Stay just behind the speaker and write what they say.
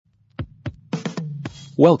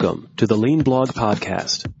Welcome to the Lean Blog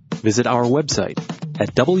Podcast. Visit our website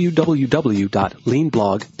at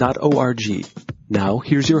www.leanblog.org. Now,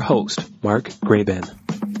 here's your host, Mark Graban.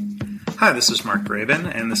 Hi, this is Mark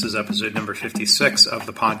Graban, and this is episode number 56 of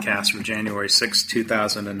the podcast for January 6,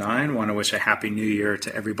 2009. I want to wish a happy new year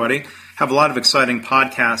to everybody. Have a lot of exciting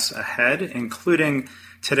podcasts ahead, including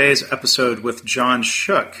today's episode with John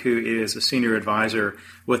Shook, who is a senior advisor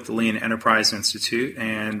with the Lean Enterprise Institute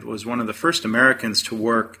and was one of the first Americans to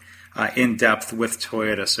work in depth with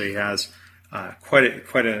Toyota. So he has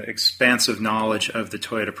quite an expansive knowledge of the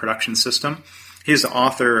Toyota production system. He's the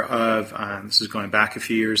author of, this is going back a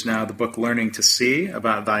few years now, the book Learning to See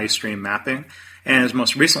about value stream mapping, and is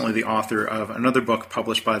most recently the author of another book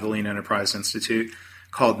published by the Lean Enterprise Institute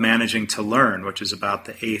called Managing to Learn, which is about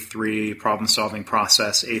the A3 problem-solving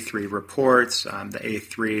process, A3 reports, the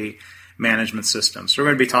A3 management system. So we're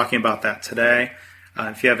going to be talking about that today.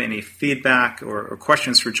 If you have any feedback or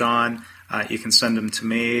questions for John, you can send them to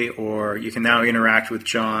me, or you can now interact with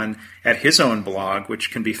John at his own blog,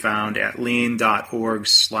 which can be found at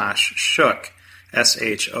lean.org/shook,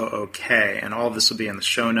 S-H-O-O-K. And all of this will be in the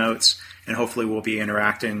show notes, and hopefully we'll be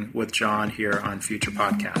interacting with John here on future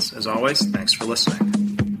podcasts. As always, thanks for listening.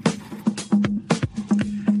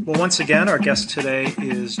 Well, once again, our guest today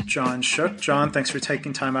is John Shook. John, thanks for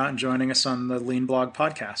taking time out and joining us on the Lean Blog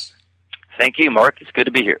podcast. Thank you, Mark. It's good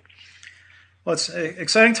to be here. Well, it's an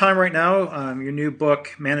exciting time right now. Your new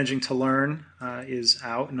book, Managing to Learn, is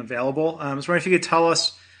out and available. I was wondering if you could tell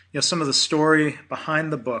us, some of the story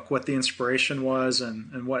behind the book, what the inspiration was,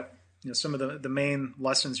 and what some of the main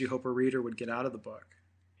lessons you hope a reader would get out of the book.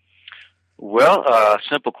 Well,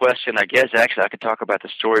 simple question, I guess. Actually, I could talk about the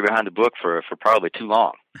story behind the book for probably too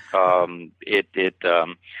long.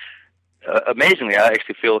 Amazingly, I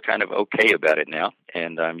actually feel kind of okay about it now,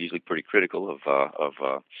 and I'm usually pretty critical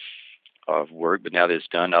of work. But now that it's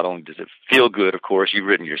done, not only does it feel good, of course, you've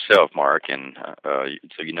written yourself, Mark, and so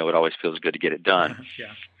it always feels good to get it done.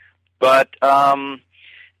 Yeah. But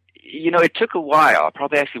it took a while. I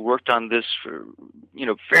probably actually worked on this for,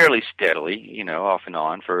 fairly steadily, off and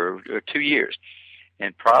on for 2 years,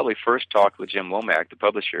 and probably first talked with Jim Womack, the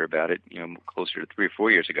publisher, about it, closer to 3 or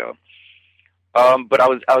 4 years ago. But I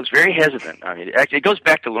was very hesitant. I mean, actually, it goes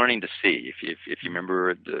back to Learning to See. If you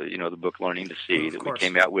remember the book Learning to See that we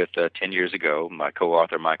came out with 10 years ago, my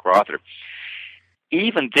co-author Mike Rother.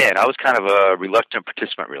 Even then, I was kind of a reluctant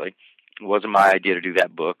participant, really. It wasn't my idea to do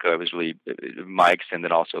that book. It was really Mike's, and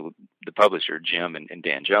then also the publisher, Jim and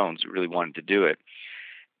Dan Jones, really wanted to do it.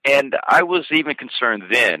 And I was even concerned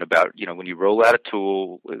then about, when you roll out a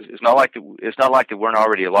tool, it's not like there weren't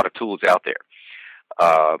already a lot of tools out there.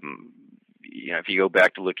 If you go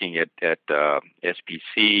back to looking at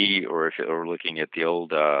SPC or looking at the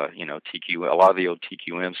old, TQ, a lot of the old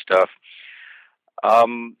TQM stuff,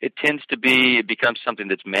 it becomes something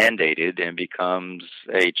that's mandated and becomes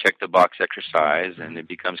a check-the-box exercise, and it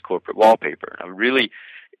becomes corporate wallpaper. I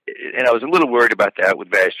was a little worried about that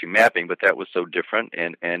with value stream mapping, but that was so different.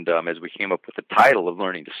 And as we came up with the title of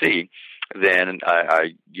Learning to See, then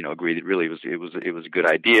I agreed that really it was a good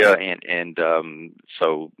idea,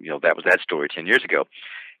 so that was that story 10 years ago.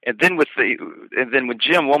 And then when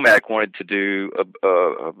Jim Womack wanted to do a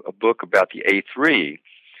book about the A3,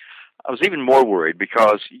 I was even more worried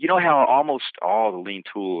because how almost all the lean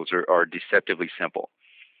tools are deceptively simple.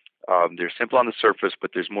 They're simple on the surface,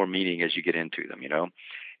 but there's more meaning as you get into them,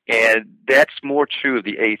 And that's more true of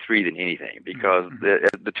the A3 than anything, because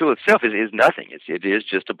the tool itself is nothing. It is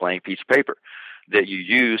just a blank piece of paper that you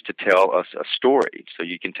use to tell us a story. So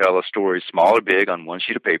you can tell a story small or big on one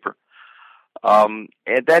sheet of paper. And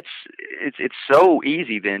it's so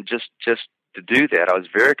easy then just to do that. I was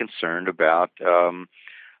very concerned about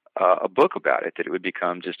a book about it, that it would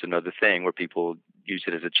become just another thing where people use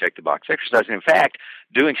it as a check-the-box exercise. And in fact,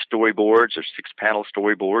 doing storyboards or 6-panel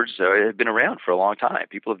storyboards have been around for a long time.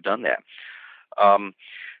 People have done that.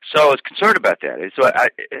 So I was concerned about that. And so I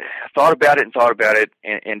thought about it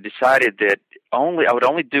and decided that I would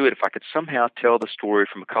only do it if I could somehow tell the story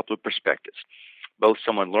from a couple of perspectives, both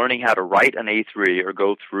someone learning how to write an A3 or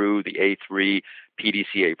go through the A3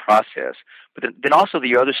 PDCA process, but then also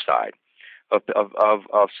the other side,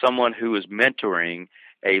 of someone who is mentoring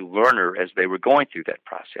a learner as they were going through that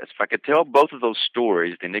process. If I could tell both of those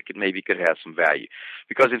stories, then it could have some value.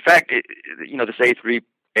 Because in fact, this the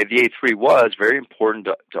A3 was very important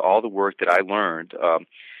to all the work that I learned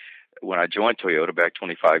when I joined Toyota back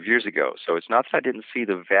 25 years ago. So it's not that I didn't see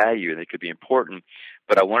the value and it could be important,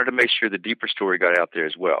 but I wanted to make sure the deeper story got out there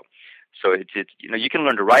as well. So you can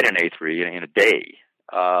learn to write an A3 in a day.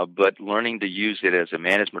 But learning to use it as a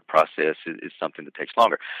management process is something that takes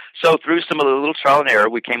longer. So through some of the little trial and error,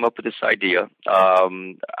 we came up with this idea. I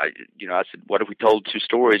said, what if we told two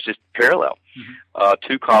stories just parallel,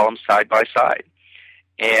 two columns side by side?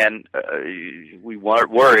 And we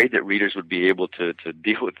weren't worried that readers would be able to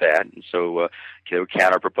deal with that. And so there were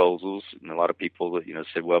counter proposals, and a lot of people,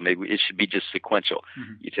 said, well, maybe it should be just sequential.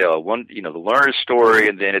 You tell one, the learner's story,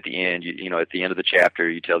 and then at the end, at the end of the chapter,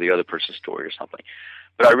 you tell the other person's story or something.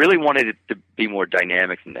 But I really wanted it to be more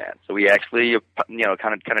dynamic than that. So we actually,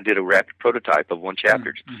 kind of did a rapid prototype of one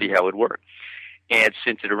chapter to see how it would work, and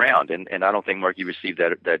sent it around. And I don't think, Mark, you received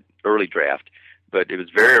that early draft. But it was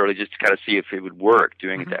very early just to kind of see if it would work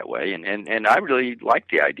doing it that way. And I really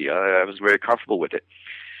liked the idea. I was very comfortable with it.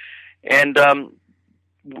 And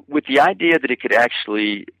with the idea that it could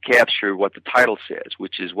actually capture what the title says,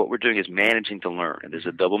 which is what we're doing is managing to learn. And there's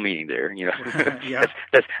a double meaning there. Yeah.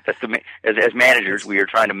 As managers, we are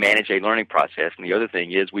trying to manage a learning process. And the other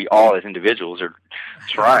thing is we all as individuals are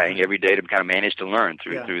trying every day to kind of manage to learn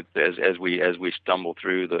through as we stumble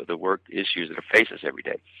through the work issues that face us every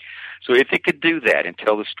day. So if it could do that and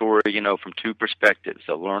tell the story, from two perspectives,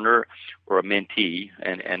 a learner or a mentee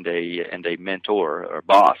and a mentor or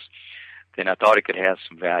boss, then I thought it could have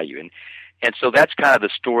some value. And so that's kind of the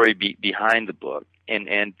story behind the book.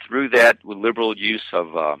 And through that, with liberal use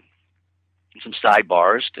of some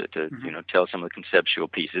sidebars to tell some of the conceptual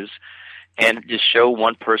pieces, and just show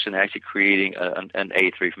one person actually creating an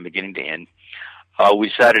A3 from beginning to end, we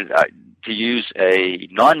decided to use a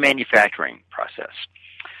non-manufacturing process.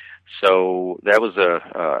 So that was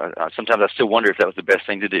sometimes I still wonder if that was the best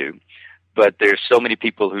thing to do. But there's so many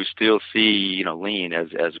people who still see, Lean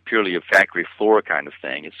as purely a factory floor kind of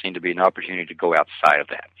thing. It seemed to be an opportunity to go outside of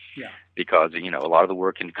that. Yeah. Because, a lot of the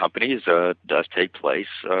work in companies does take place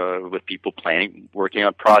with people working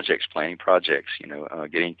on projects, planning projects,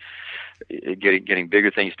 getting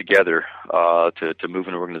bigger things together to move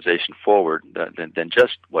an organization forward than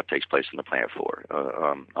just what takes place on the plant floor.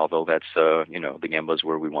 Although that's, the Gemba is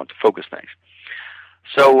where we want to focus things.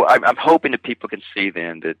 So I'm hoping that people can see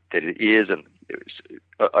then that it is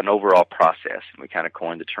an overall process, and we kind of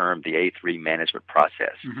coined the term the A3 management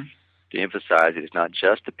process to emphasize it is not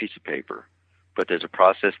just a piece of paper, but there's a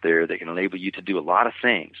process there that can enable you to do a lot of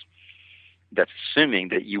things. That's assuming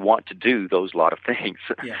that you want to do those lot of things,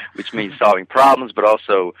 which means solving problems, but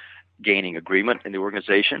also gaining agreement in the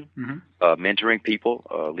organization, mentoring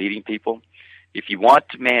people, leading people. If you want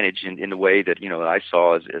to manage in the way that I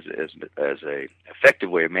saw as a effective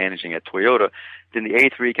way of managing at Toyota, then the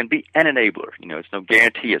A3 can be an enabler. It's no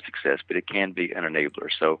guarantee of success, but it can be an enabler.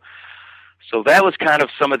 So that was kind of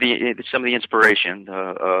some of the inspiration.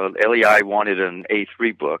 LEI wanted an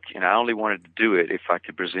A3 book, and I only wanted to do it if I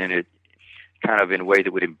could present it kind of in a way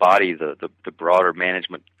that would embody the broader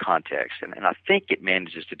management context, and I think it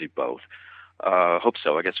manages to do both. Hope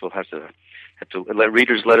so. I guess we'll have to let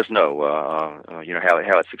readers let us know,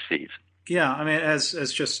 how it succeeds. Yeah, I mean,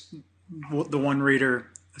 as just the one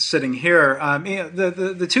reader sitting here,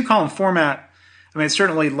 the 2-column format, I mean, it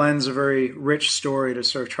certainly lends a very rich story to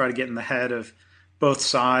sort of try to get in the head of both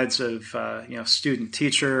sides of student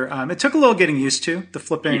teacher. It took a little getting used to the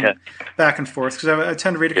flipping back and forth, because I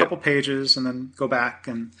tend to read a couple pages and then go back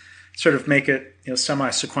and sort of make it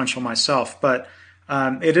semi-sequential myself. But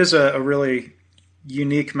it is a really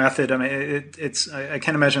unique method. I mean, I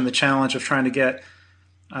can't imagine the challenge of trying to get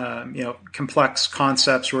complex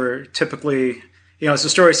concepts where typically, as the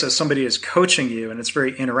story says, somebody is coaching you and it's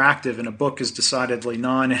very interactive, and a book is decidedly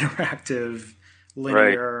non-interactive,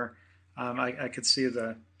 linear. Right. I could see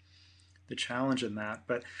the challenge in that,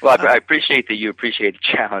 but I appreciate that you appreciate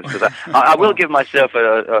the challenge, because I will give myself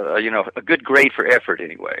a good grade for effort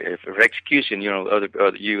anyway. For execution, you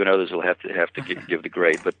and others will have to give the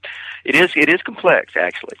grade, but it is complex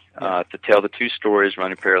actually to tell the two stories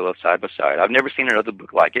running parallel side by side. I've never seen another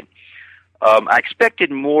book like it. I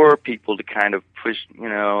expected more people to kind of push,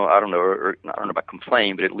 I don't know about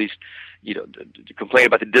complain, but at least, to complain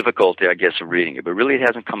about the difficulty, I guess, of reading it. But really, it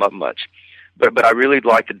hasn't come up much. But I really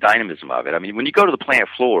like the dynamism of it. I mean, when you go to the plant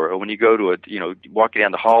floor, or when you go to walking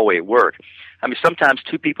down the hallway at work, I mean, sometimes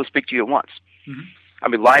two people speak to you at once. Mm-hmm. I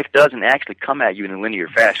mean, life doesn't actually come at you in a linear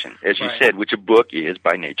fashion, as you said, which a book is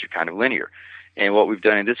by nature kind of linear. And what we've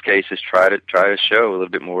done in this case is try to show a little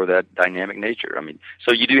bit more of that dynamic nature. I mean,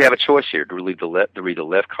 so you do have a choice here to read the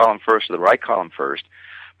left column first or the right column first.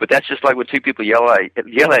 But that's just like when two people yell at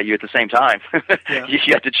you at the same time.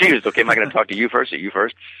 You have to choose. Okay, am I going to talk to you first or you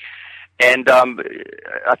first? And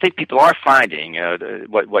I think people are finding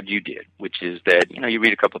what you did, which is that you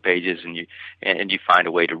read a couple of pages and you find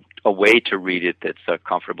a way to read it that's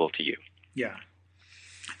comfortable to you. Yeah.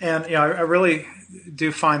 And I really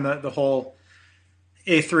do find the whole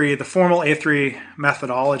A3, the formal A3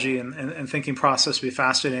 methodology and thinking process to be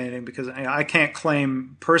fascinating, because I can't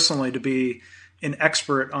claim personally to be an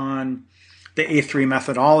expert on the A3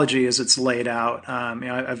 methodology as it's laid out.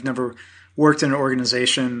 I've never worked in an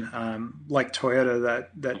organization like Toyota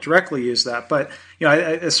that directly used that, but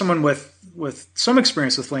as someone with some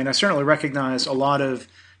experience with Lean, I certainly recognize a lot of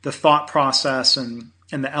the thought process and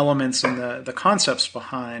the elements and the concepts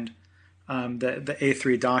behind the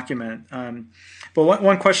A3 document. But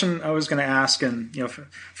one question I was going to ask, and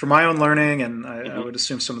for my own learning, and I would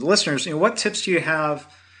assume some of the listeners, what tips do you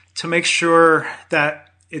have to make sure that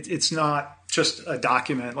it's not just a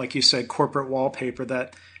document, like you said, corporate wallpaper?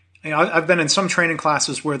 That I've been in some training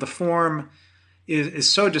classes where the form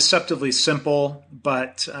is so deceptively simple,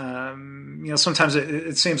 but sometimes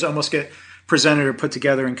it seems to almost get presented or put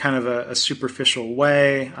together in kind of a superficial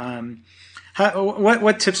way.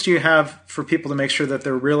 What tips do you have for people to make sure that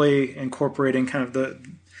they're really incorporating kind of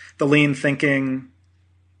the lean thinking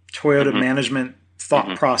Toyota management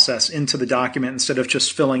thought process into the document instead of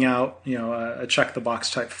just filling out a check the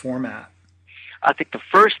box type format? I think the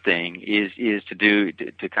first thing is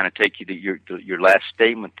to kind of take you to your last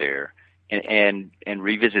statement there and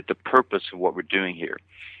revisit the purpose of what we're doing here.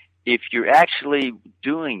 If you're actually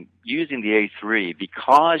using the A3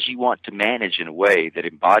 because you want to manage in a way that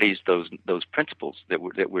embodies those principles that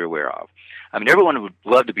we're aware of. I mean, everyone would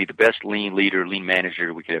love to be the best lean leader, lean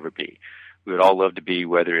manager we could ever be. We would all love to be,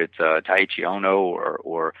 whether it's Taiichi Ohno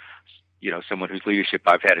or someone whose leadership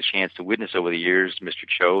I've had a chance to witness over the years, Mr.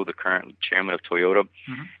 Cho, the current chairman of Toyota.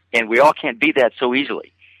 And we all can't be that so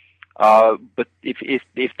easily. But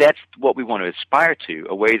if that's what we want to aspire to,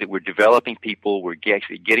 a way that we're developing people, we're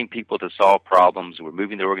actually getting people to solve problems, we're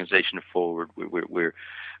moving the organization forward, we're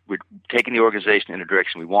taking the organization in a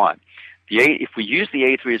direction we want. If we use the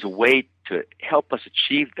A3 as a way to help us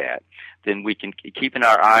achieve that, then we can, keeping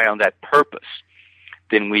our eye on that purpose,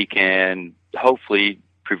 then we can hopefully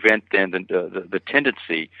prevent then the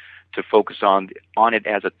tendency to focus on it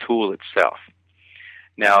as a tool itself.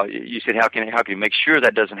 Now, you said, how can you make sure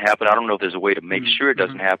that doesn't happen? I don't know if there's a way to make sure it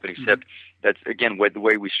doesn't happen, except that's, again, the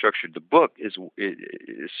way we structured the book is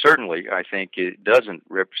certainly, I think, it doesn't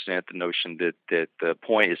represent the notion that the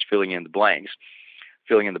point is filling in the blanks,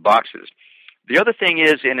 filling in the boxes. The other thing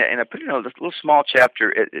is, and I put in a little small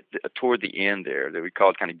chapter toward the end there that we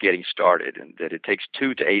call it kind of getting started, and that it takes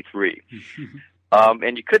 2 to A3.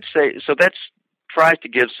 And you could say, so that tries to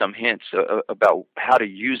give some hints about how to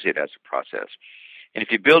use it as a process. And if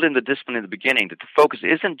you build in the discipline in the beginning, that the focus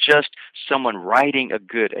isn't just someone writing a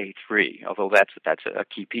good A3, although that's a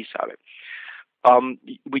key piece of it.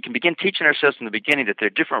 We can begin teaching ourselves in the beginning that there are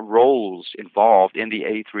different roles involved in the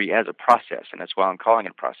A3 as a process, and that's why I'm calling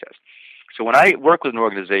it a process. So when I work with an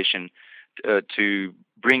organization to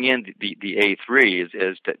bring in the A3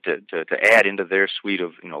 is to add into their suite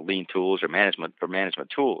of lean tools or management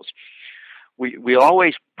tools, we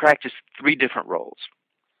always practice 3 different roles.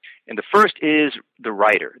 And the first is the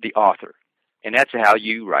writer, the author. And that's how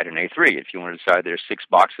you write an A3. If you want to decide there's 6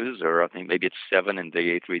 boxes, or I think maybe it's 7 in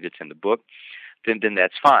the A3 that's in the book, then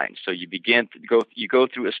that's fine. So you begin to go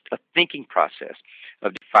through a thinking process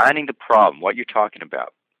of defining the problem, what you're talking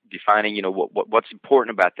about, defining what's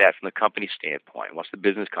important about that from the company standpoint, what's the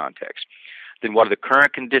business context. Then what are the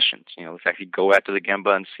current conditions? Let's actually go out to the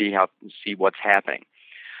Gemba and see what's happening.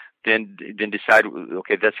 Then decide,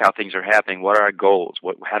 okay, that's how things are happening. What are our goals?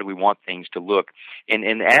 How do we want things to look? And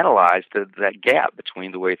analyze that gap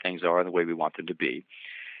between the way things are and the way we want them to be.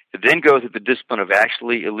 Then go through the discipline of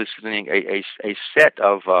actually eliciting a set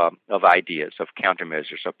of ideas, of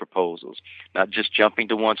countermeasures, of proposals, not just jumping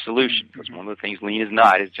to one solution. Because one of the things Lean is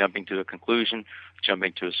not is jumping to a conclusion,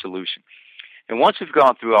 jumping to a solution. And once we've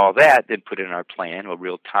gone through all that, then put in our plan, a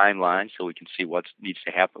real timeline, so we can see what needs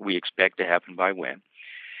to happen, we expect to happen by when,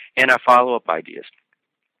 and our follow-up ideas.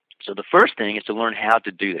 So the first thing is to learn how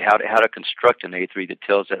to do that, how to construct an A3 that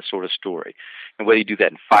tells that sort of story. And whether you do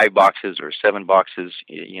that in 5 boxes or 7 boxes,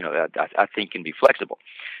 I think can be flexible.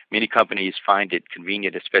 Many companies find it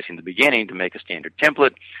convenient, especially in the beginning, to make a standard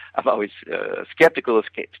template. I'm always skeptical of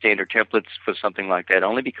standard templates for something like that,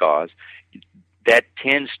 only because that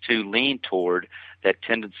tends to lean toward that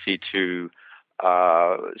tendency to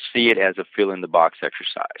see it as a fill-in-the-box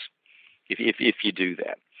exercise, if you do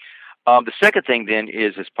that. The second thing then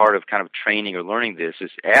is, as part of kind of training or learning this, is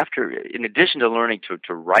in addition to learning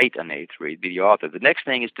to write an A3, be the author, the next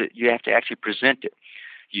thing is you have to actually present it.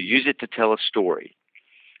 You use it to tell a story.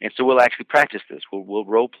 And so we'll actually practice this. We'll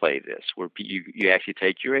role play this, where you actually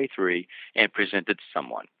take your A3 and present it to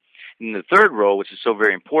someone. And the third role, which is so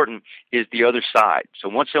very important, is the other side. So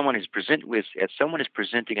once someone is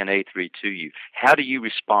presenting an A3 to you, how do you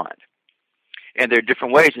respond? And there are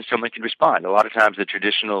different ways that someone can respond. A lot of times the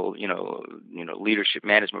traditional, leadership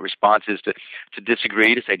management response is to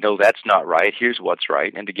disagree, to say, no, that's not right, here's what's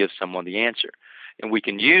right, and to give someone the answer. And we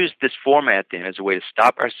can use this format then as a way to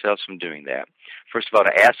stop ourselves from doing that. First of all,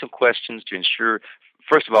 to ask some questions to ensure,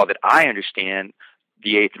 first of all, that I understand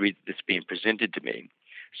the A3 that's being presented to me.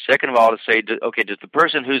 Second of all, to say, okay, does the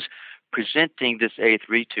person who's presenting this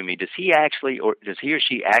A3 to me, does he or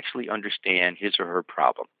she actually understand his or her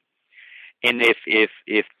problem? And if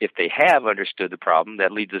they have understood the problem,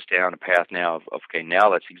 that leads us down a path now of okay, now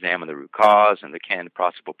let's examine the root cause and the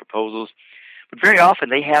possible proposals. But very often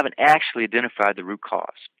they haven't actually identified the root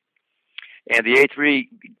cause. And the A3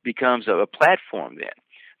 becomes a platform then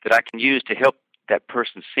that I can use to help that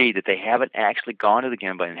person see that they haven't actually gone to the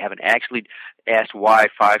Gemba and haven't actually asked why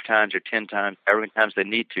 5 times or 10 times, however many times they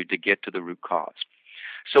need to get to the root cause.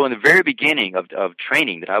 So in the very beginning of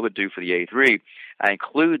training that I would do for the A3, I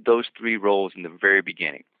include those 3 roles in the very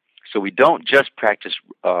beginning. So we don't just practice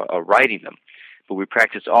writing them, but we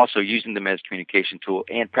practice also using them as a communication tool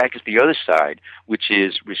and practice the other side, which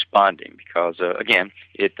is responding. Because, again,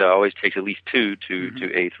 it always takes at least 2 to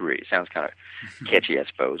A3. It sounds kind of catchy, I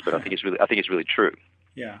suppose, but I think it's really true.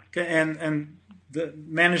 Yeah, and the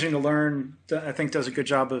Managing to Learn, I think, does a good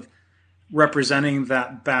job of representing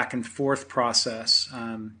that back and forth process,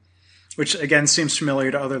 which again seems familiar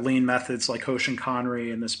to other lean methods like Hoshin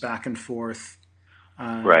Conry and this back and forth,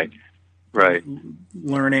 right,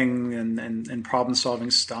 learning and problem solving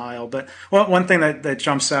style. But one thing that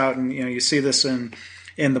jumps out, and you see this in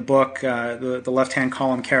the book, the left hand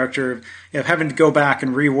column character, having to go back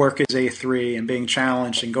and rework his A3 and being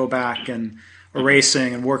challenged and go back and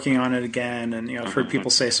erasing and working on it again. And I've heard people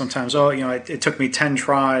say sometimes, it took me 10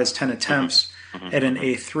 tries, 10 attempts at an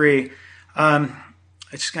A3.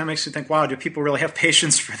 It just kind of makes you think, wow, do people really have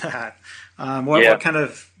patience for that? What kind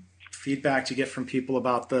of feedback do you get from people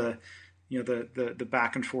about the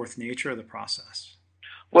back and forth nature of the process?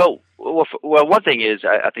 Well, one thing is,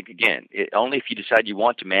 I think, again, only if you decide you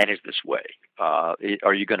want to manage this way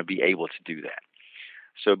are you going to be able to do that.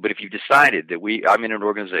 So, but if you've decided that I'm in an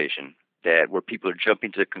organization where people are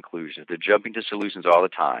jumping to conclusions, they're jumping to solutions all the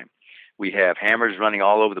time. We have hammers running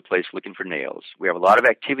all over the place looking for nails. We have a lot of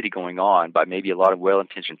activity going on by maybe a lot of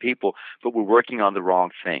well-intentioned people, but we're working on the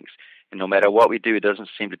wrong things. And no matter what we do, it doesn't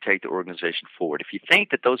seem to take the organization forward. If you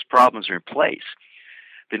think that those problems are in place,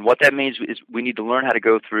 then what that means is we need to learn how to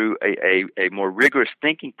go through a more rigorous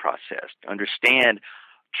thinking process to understand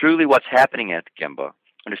truly what's happening at the Gemba,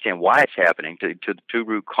 understand why it's happening to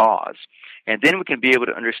root cause. And then we can be able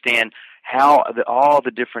to understand how all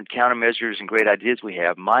the different countermeasures and great ideas we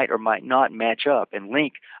have might or might not match up and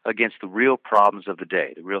link against the real problems of the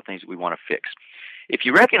day, the real things that we want to fix. If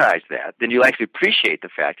you recognize that, then you'll actually appreciate the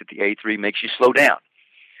fact that the A3 makes you slow down.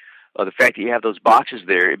 The fact that you have those boxes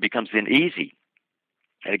there, it becomes then easy.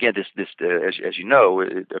 And again, this as you know,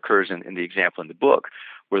 it occurs in the example in the book,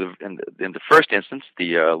 where in the first instance,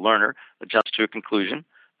 the learner jumps to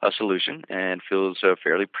a solution, and feels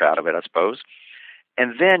fairly proud of it, I suppose.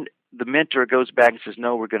 And then the mentor goes back and says,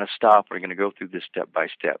 no, we're going to stop. We're going to go through this step by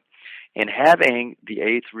step. And having the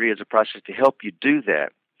A3 as a process to help you do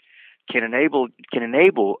that can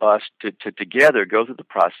enable us to together go through the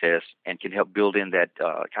process and can help build in that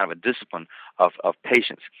kind of a discipline of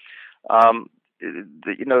patience.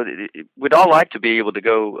 We'd all like to be able to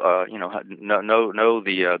go, know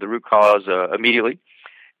the root cause immediately,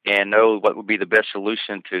 and know what would be the best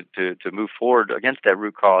solution to move forward against that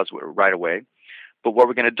root cause right away. But what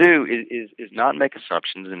we're going to do is not make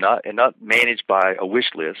assumptions and not manage by a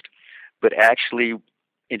wish list, but actually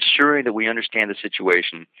ensuring that we understand the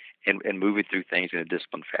situation and moving through things in a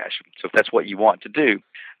disciplined fashion. So if that's what you want to do,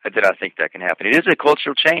 then I think that can happen. It is a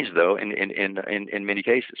cultural change, though, in many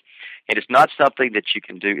cases. And it's not something that you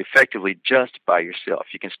can do effectively just by yourself.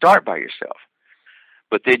 You can start by yourself,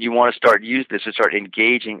 but then you want to use this and start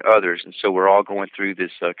engaging others. And so we're all going through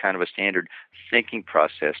this kind of a standard thinking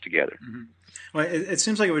process together. Mm-hmm. Well, it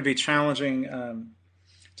seems like it would be challenging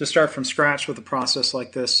to start from scratch with a process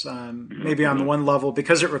like this, maybe on the one level,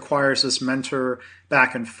 because it requires this mentor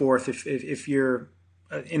back and forth. If you're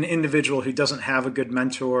an individual who doesn't have a good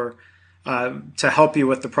mentor to help you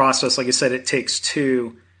with the process, like you said, it takes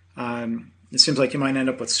 2. It seems like you might end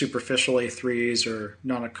up with superficial A3s or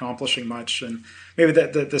not accomplishing much. And maybe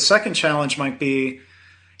the second challenge might be,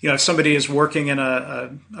 if somebody is working in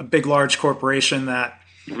a big, large corporation that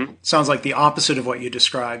sounds like the opposite of what you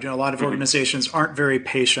described. A lot of organizations aren't very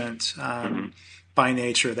patient. by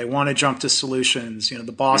nature. They want to jump to solutions.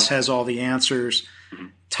 The boss has all the answers.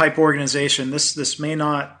 Type organization. This may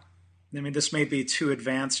not. This may be too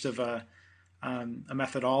advanced of a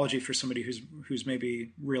methodology for somebody who's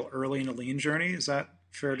maybe real early in a lean journey. Is that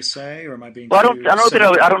fair to say, or am I being? Well, I don't know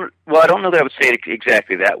that I would say it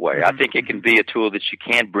exactly that way. I think it can be a tool that you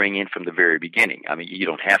can bring in from the very beginning. You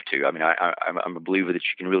don't have to. I'm a believer that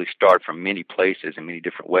you can really start from many places in many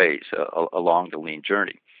different ways along the lean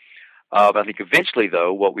journey. I think eventually,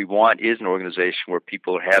 though, what we want is an organization where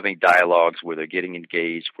people are having dialogues, where they're getting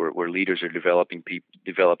engaged, where leaders are developing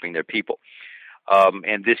their people.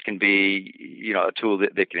 And this can be, a tool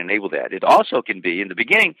that can enable that. It also can be, in the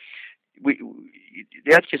beginning,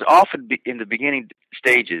 that's just often in the beginning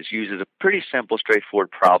stages uses a pretty simple,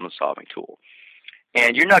 straightforward problem-solving tool.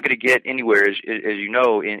 And you're not going to get anywhere, as you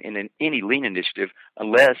know, in any lean initiative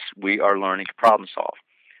unless we are learning to problem solve.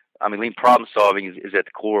 Lean problem solving is at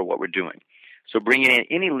the core of what we're doing. So bringing in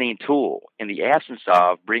any lean tool in the absence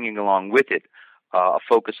of bringing along with it a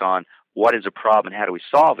focus on what is a problem and how do we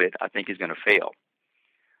solve it, I think is going to fail.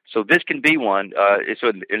 So this can be one. So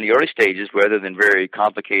in the early stages, rather than very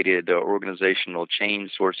complicated organizational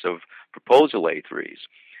change sorts of proposal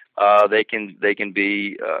A3s, they can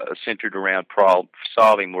be centered around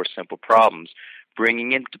solving more simple problems,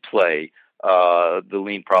 bringing into play the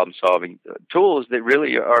lean problem-solving tools that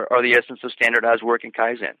really are the essence of standardized work in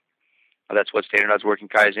Kaizen. That's what standardized work in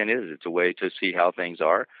Kaizen is. It's a way to see how things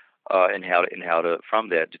are and how to from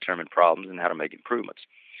that determine problems and how to make improvements.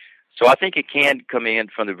 So I think it can come in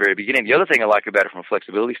from the very beginning. The other thing I like about it from a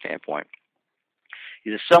flexibility standpoint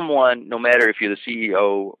is that someone, no matter if you're the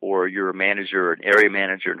CEO or you're a manager or an area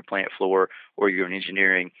manager in the plant floor or you're in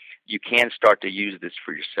engineering, you can start to use this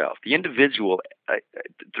for yourself. The individual,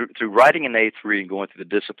 through writing an A3 and going through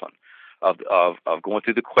the discipline of going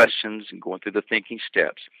through the questions and going through the thinking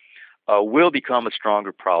steps, will become a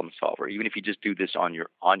stronger problem solver, even if you just do this on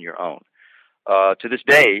your own. To this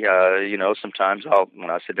day, sometimes when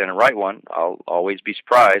I sit down and write one, I'll always be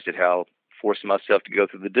surprised at how forcing myself to go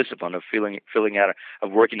through the discipline of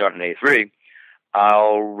of working on an A3.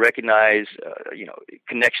 I'll recognize,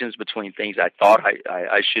 connections between things I thought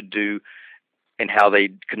I should do and how they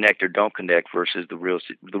connect or don't connect versus the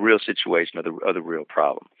real situation or the real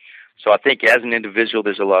problem. So I think as an individual,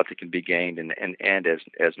 there's a lot that can be gained, and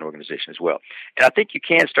as an organization as well. And I think you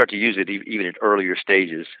can start to use it even at earlier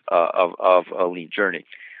stages of a lean journey.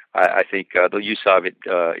 I think the use of it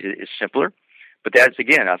is simpler, but I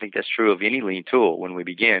think that's true of any lean tool. When we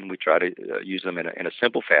begin, we try to use them in a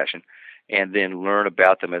simple fashion, and then learn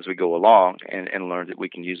about them as we go along, and learn that we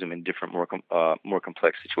can use them in different, more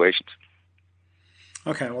complex situations.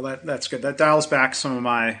 Okay, well that's good. That dials back some of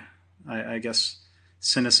my, I guess,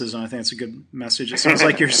 cynicism. I think it's a good message. It sounds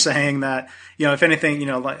like you're saying that, if anything,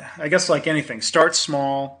 like anything, start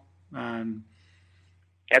small.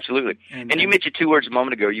 Absolutely. And you mentioned two words a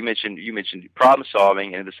moment ago. You mentioned problem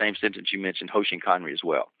solving, and in the same sentence you mentioned Hoshinkanri as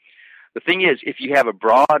well. The thing is, if you have a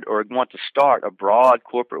broad or want to start a broad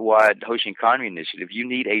corporate-wide Hoshinkanri initiative, you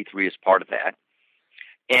need A3 as part of that.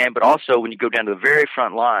 But also, when you go down to the very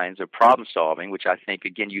front lines of problem solving, which I think,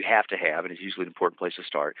 again, you have to have, and is usually an important place to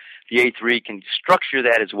start, the A3 can structure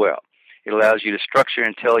that as well. It allows you to structure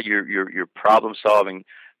and tell your problem solving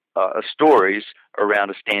stories around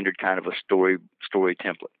a standard kind of a story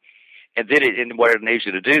template. And then what it enables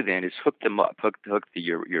you to do then is hook them up, hook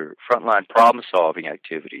your frontline problem solving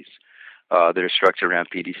activities that are structured around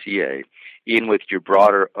PDCA in with your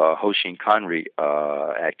broader Hoshinkanri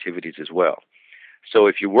activities as well. So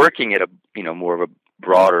if you're working at a more of a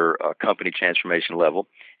broader company transformation level,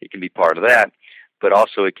 it can be part of that, but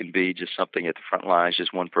also it can be just something at the front lines,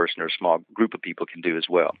 just one person or a small group of people can do as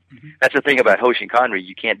well. Mm-hmm. That's the thing about Hoshinkanri.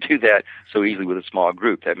 You can't do that so easily with a small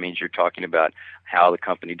group. That means you're talking about how the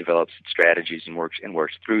company develops its strategies and works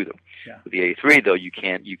through them. Yeah. With the A3, though, you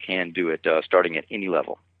can do it starting at any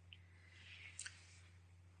level.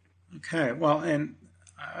 Okay, well, and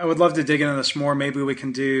I would love to dig into this more. Maybe we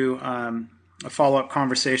can do a follow-up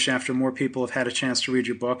conversation after more people have had a chance to read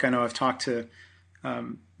your book. I know I've talked to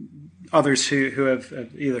others who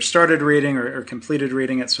have either started reading or completed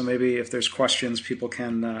reading it, so maybe if there's questions, people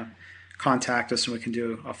can contact us and we can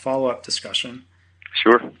do a follow-up discussion.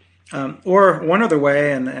 Sure. Or one other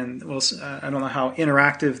way, and we'll, I don't know how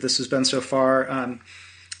interactive this has been so far,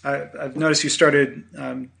 I've noticed you started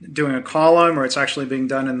doing a column, or it's actually being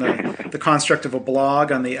done in the construct of a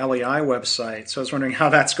blog on the LEI website. So I was wondering how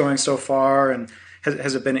that's going so far, and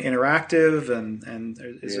has it been interactive, and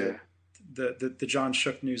is it the John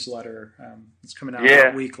Shook newsletter? It's coming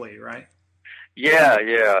out weekly, right? Yeah.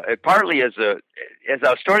 Partly as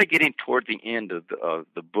I started getting toward the end of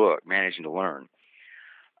the book, Managing to Learn,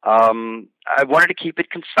 I wanted to keep it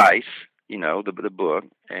concise, the book,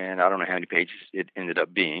 and I don't know how many pages it ended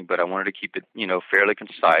up being, but I wanted to keep it, fairly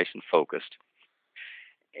concise and focused.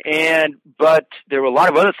 But there were a lot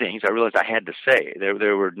of other things I realized I had to say.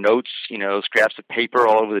 There were notes, scraps of paper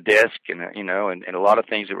all over the desk, and a lot of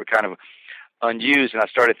things that were kind of unused. And I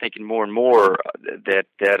started thinking more and more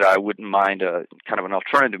that I wouldn't mind a kind of an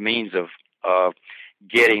alternative means of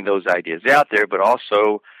getting those ideas out there, but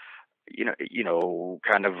also,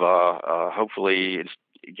 hopefully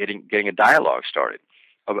getting a dialogue started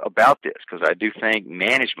about this, because I do think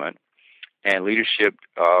management and leadership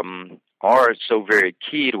are so very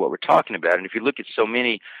key to what we're talking about. And if you look at so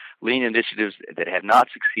many lean initiatives that have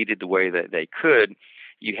not succeeded the way that they could,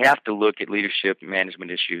 you have to look at leadership and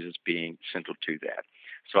management issues as being central to that.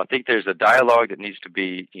 So I think there's a dialogue that needs to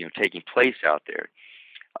be, taking place out there.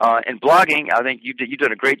 And blogging, I think you've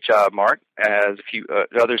done a great job, Mark, as a few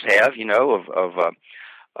others have,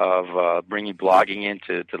 of bringing blogging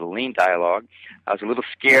into the lean dialogue. I was a little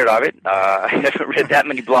scared of it. I haven't read that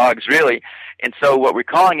many blogs, really. And so what we're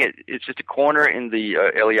calling it's just a corner in the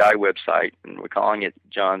LEI website, and we're calling it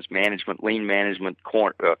John's Lean Management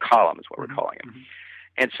column is what we're calling it.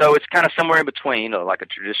 And so it's kind of somewhere in between, like a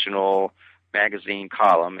traditional magazine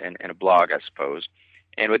column and a blog, I suppose.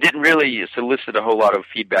 And it didn't really solicit a whole lot of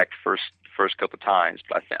feedback the first couple of times,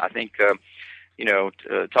 but I think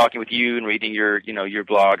talking with you and reading your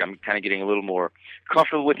blog, I'm kind of getting a little more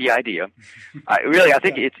comfortable with the idea. I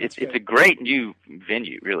think it's a great new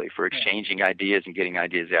venue, really, for exchanging ideas and getting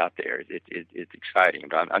ideas out there. It's exciting.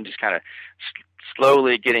 I'm just kind of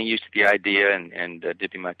slowly getting used to the idea and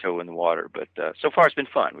dipping my toe in the water. But so far it's been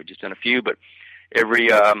fun. We've just done a few, but every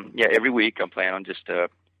week I'm planning on just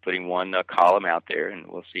putting one column out there, and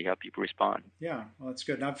we'll see how people respond. Yeah, well, that's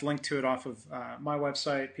good. And I've linked to it off of my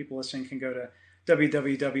website. People listening can go to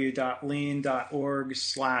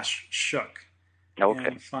www.lean.org/shook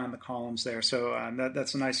and find the columns there. So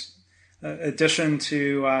that's a nice addition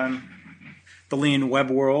to the Lean web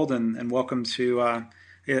world, and welcome to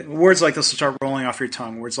words like this will start rolling off your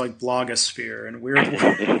tongue. Words like blogosphere and weird.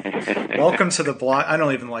 Welcome to the blog. I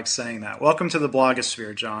don't even like saying that. Welcome to the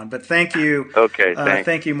blogosphere, John. But thank you. Okay.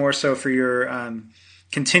 Thank you more so for your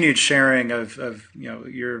continued sharing of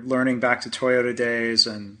your learning back to Toyota days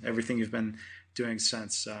and everything you've been doing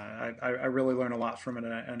since. I really learn a lot from it,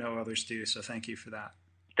 and I know others do. So thank you for that.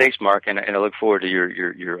 Thanks, Mark, and I look forward to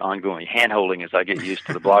your ongoing hand-holding as I get used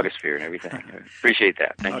to the blogosphere and everything. I appreciate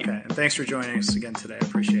that. Thank you. And thanks for joining us again today. I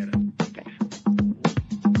appreciate it.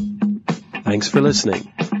 Thanks for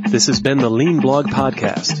listening. This has been the Lean Blog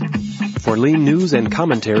Podcast. For Lean news and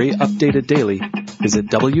commentary updated daily, visit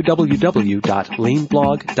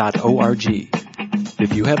www.leanblog.org.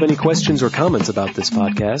 If you have any questions or comments about this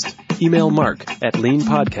podcast, email Mark at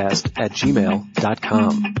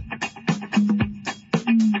leanpodcast@gmail.com.